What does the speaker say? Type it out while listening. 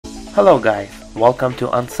Hello guys, welcome to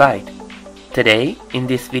Onside. Today, in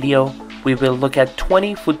this video, we will look at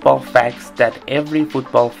 20 football facts that every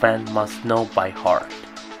football fan must know by heart.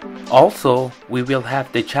 Also, we will have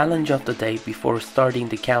the challenge of the day before starting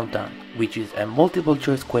the countdown, which is a multiple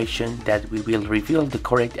choice question that we will reveal the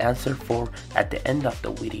correct answer for at the end of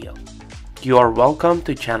the video. You are welcome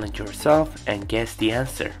to challenge yourself and guess the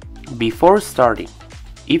answer. Before starting,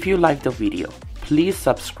 if you like the video, please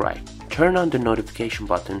subscribe, turn on the notification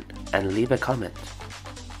button and leave a comment.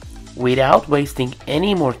 Without wasting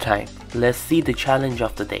any more time, let's see the challenge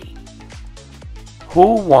of the day.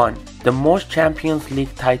 Who won the most Champions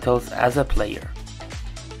League titles as a player?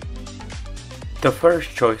 The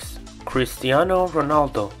first choice, Cristiano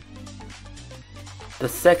Ronaldo. The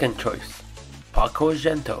second choice, Paco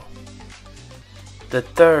Gento. The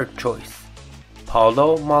third choice,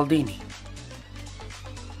 Paolo Maldini.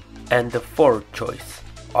 And the fourth choice,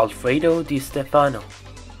 Alfredo Di Stefano.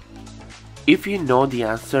 If you know the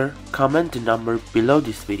answer, comment the number below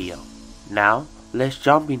this video. Now, let's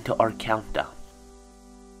jump into our countdown.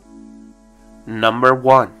 Number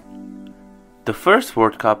 1. The first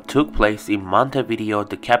World Cup took place in Montevideo,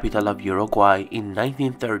 the capital of Uruguay, in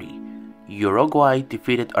 1930. Uruguay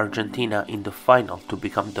defeated Argentina in the final to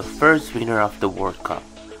become the first winner of the World Cup.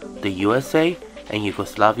 The USA and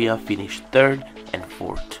Yugoslavia finished third and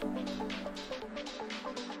fourth.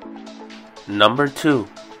 Number 2.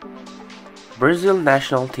 Brazil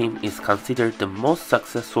national team is considered the most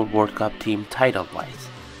successful World Cup team title-wise.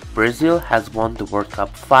 Brazil has won the World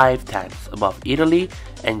Cup 5 times, above Italy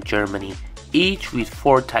and Germany, each with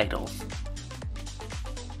 4 titles.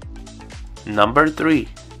 Number 3.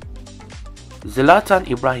 Zlatan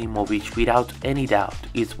Ibrahimovic, without any doubt,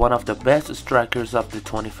 is one of the best strikers of the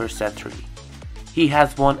 21st century. He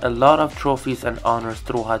has won a lot of trophies and honors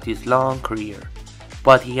throughout his long career,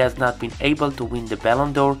 but he has not been able to win the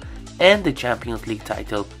Ballon d'Or and the Champions League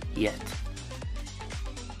title yet.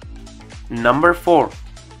 Number 4.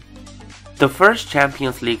 The first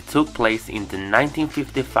Champions League took place in the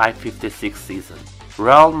 1955-56 season.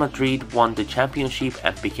 Real Madrid won the championship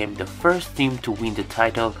and became the first team to win the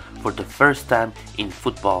title for the first time in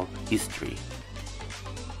football history.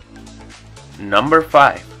 Number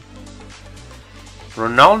 5.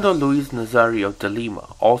 Ronaldo Luis Nazario de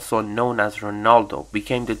Lima, also known as Ronaldo,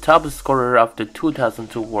 became the top scorer of the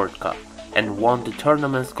 2002 World Cup and won the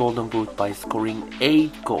tournament's Golden Boot by scoring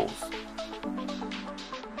 8 goals.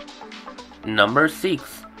 Number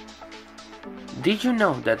 6. Did you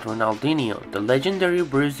know that Ronaldinho, the legendary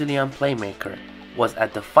Brazilian playmaker, was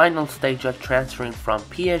at the final stage of transferring from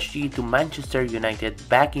PSG to Manchester United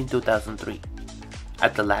back in 2003?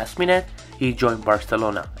 At the last minute, he joined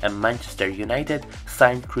Barcelona and Manchester United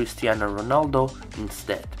signed Cristiano Ronaldo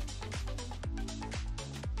instead.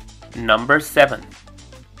 Number 7.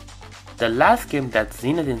 The last game that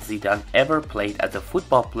Zinedine Zidane ever played as a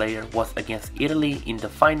football player was against Italy in the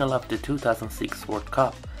final of the 2006 World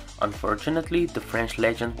Cup. Unfortunately, the French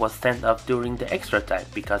legend was sent off during the extra time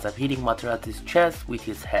because of hitting Materazzi's chest with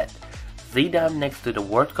his head. Zidane, next to the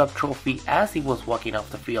World Cup trophy as he was walking off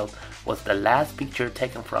the field, was the last picture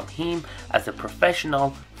taken from him as a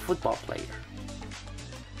professional football player.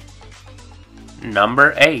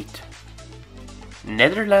 Number 8.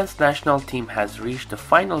 Netherlands national team has reached the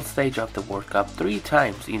final stage of the World Cup 3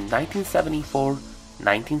 times in 1974,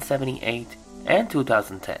 1978 and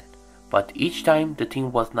 2010, but each time the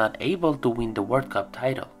team was not able to win the World Cup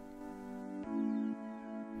title.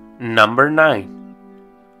 Number 9.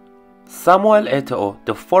 Samuel Eto'o,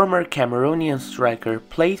 the former Cameroonian striker,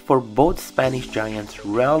 played for both Spanish giants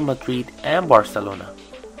Real Madrid and Barcelona.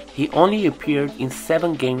 He only appeared in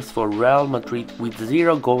 7 games for Real Madrid with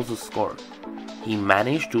 0 goals scored. He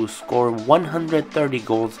managed to score 130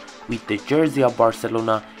 goals with the jersey of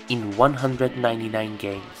Barcelona in 199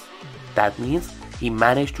 games. That means he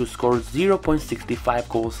managed to score 0.65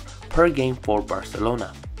 goals per game for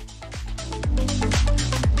Barcelona.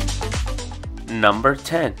 Number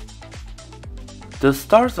 10. The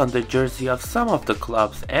stars on the jersey of some of the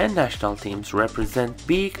clubs and national teams represent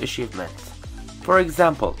big achievements. For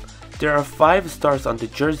example, there are 5 stars on the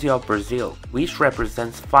jersey of Brazil, which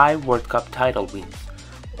represents 5 World Cup title wins.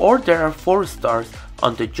 Or there are 4 stars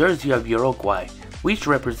on the jersey of Uruguay, which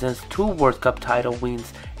represents 2 World Cup title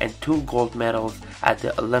wins and 2 gold medals at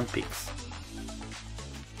the Olympics.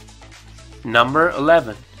 Number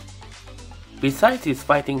 11. Besides his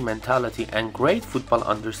fighting mentality and great football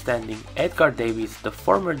understanding, Edgar Davids, the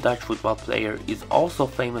former Dutch football player, is also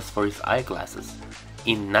famous for his eyeglasses.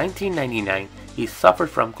 In 1999, he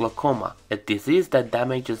suffered from glaucoma, a disease that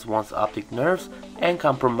damages one's optic nerves and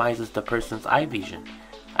compromises the person's eye vision.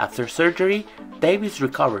 After surgery, Davis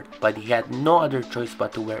recovered, but he had no other choice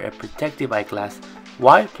but to wear a protective eyeglass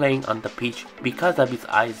while playing on the pitch because of his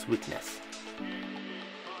eye's weakness.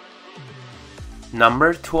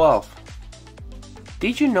 Number 12.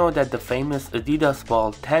 Did you know that the famous Adidas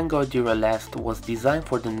ball Tango de Relast was designed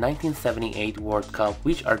for the 1978 World Cup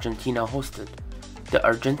which Argentina hosted? The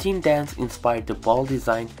Argentine dance inspired the ball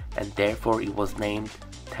design and therefore it was named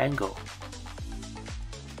Tango.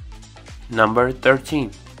 Number 13.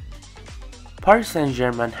 Paris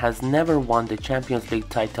Saint-Germain has never won the Champions League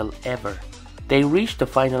title ever. They reached the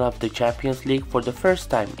final of the Champions League for the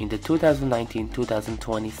first time in the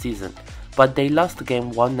 2019-2020 season, but they lost the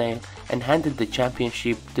game 1-0 and handed the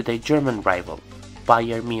championship to their German rival,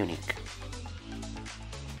 Bayern Munich.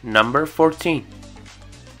 Number 14.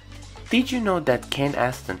 Did you know that Kane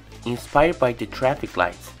Aston, inspired by the traffic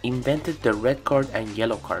lights, invented the red card and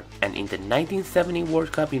yellow card, and in the 1970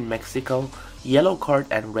 World Cup in Mexico, yellow card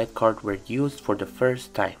and red card were used for the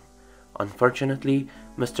first time. Unfortunately,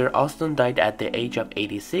 Mr. Aston died at the age of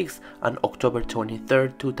 86 on October 23,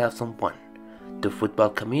 2001. The football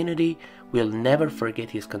community will never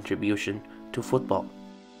forget his contribution to football.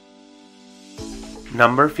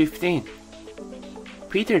 Number 15.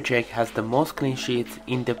 Peter Cech has the most clean sheets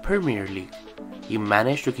in the Premier League. He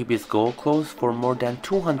managed to keep his goal close for more than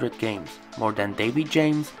 200 games, more than David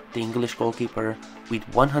James, the English goalkeeper, with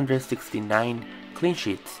 169 clean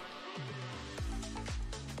sheets.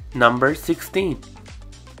 Number 16.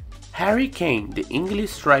 Harry Kane, the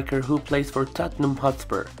English striker who plays for Tottenham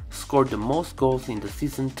Hotspur, scored the most goals in the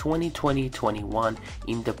season 2020-21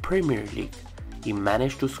 in the Premier League. He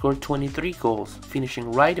managed to score 23 goals,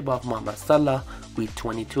 finishing right above Mohamed Salah with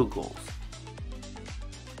 22 goals.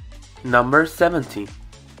 Number 17.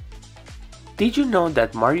 Did you know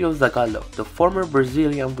that Mario Zagallo, the former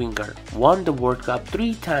Brazilian winger, won the World Cup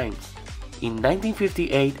 3 times? In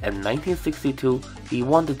 1958 and 1962, he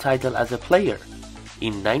won the title as a player.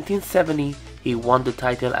 In 1970, he won the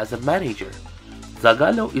title as a manager.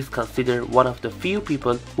 Zagallo is considered one of the few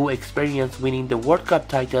people who experienced winning the World Cup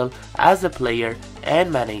title as a player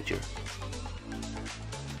and manager.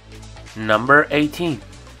 Number 18.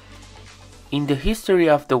 In the history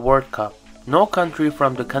of the World Cup, no country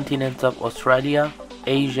from the continents of Australia,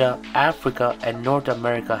 Asia, Africa, and North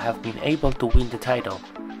America have been able to win the title.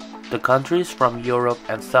 The countries from Europe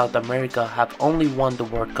and South America have only won the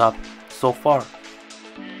World Cup so far.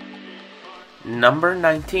 Number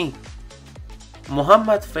 19.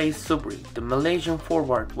 Muhammad Faiz Subri, the Malaysian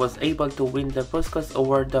forward, was able to win the Puskas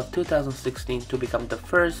Award of 2016 to become the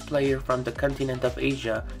first player from the continent of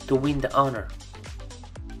Asia to win the honor.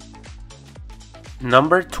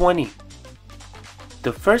 Number 20.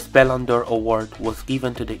 The first Ballon d'Or award was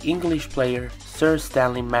given to the English player Sir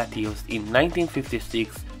Stanley Matthews in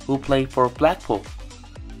 1956, who played for Blackpool.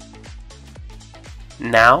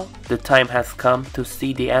 Now, the time has come to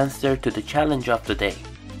see the answer to the challenge of the day.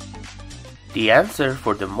 The answer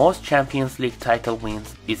for the most Champions League title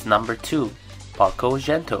wins is number 2, Paco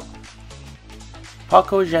Gento.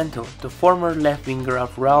 Paco Gento, the former left winger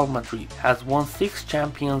of Real Madrid, has won 6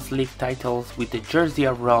 Champions League titles with the jersey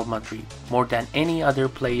of Real Madrid, more than any other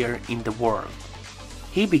player in the world.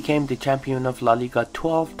 He became the champion of La Liga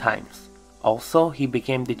 12 times. Also, he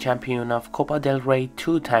became the champion of Copa del Rey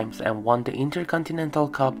 2 times and won the Intercontinental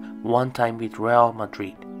Cup 1 time with Real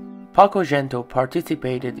Madrid. Paco Gento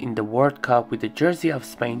participated in the World Cup with the jersey of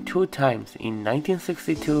Spain 2 times in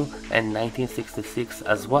 1962 and 1966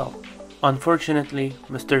 as well. Unfortunately,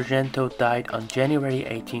 Mr. Gento died on January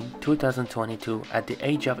 18, 2022 at the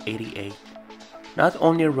age of 88. Not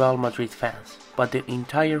only Real Madrid fans, but the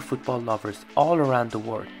entire football lovers all around the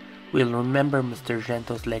world will remember Mr.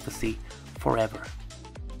 Gento's legacy forever.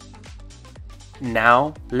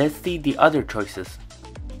 Now, let's see the other choices.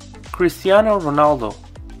 Cristiano Ronaldo,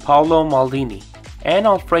 Paolo Maldini, and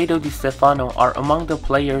Alfredo Di Stefano are among the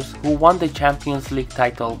players who won the Champions League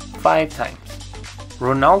title 5 times.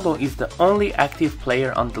 Ronaldo is the only active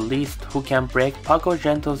player on the list who can break Paco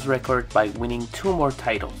Gento's record by winning 2 more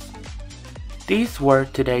titles. These were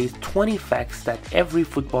today's 20 facts that every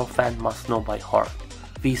football fan must know by heart.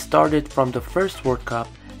 We started from the first World Cup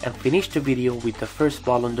and finished the video with the first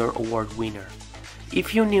Ballon d'Or award winner.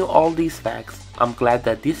 If you knew all these facts, I'm glad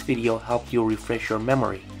that this video helped you refresh your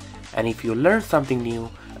memory. And if you learned something new,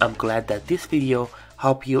 I'm glad that this video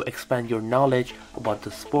helped you expand your knowledge about the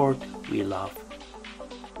sport we love.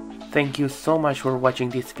 Thank you so much for watching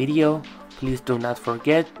this video. Please do not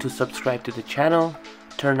forget to subscribe to the channel,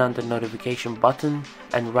 turn on the notification button,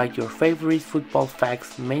 and write your favorite football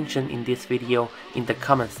facts mentioned in this video in the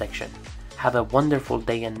comment section. Have a wonderful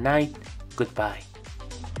day and night. Goodbye.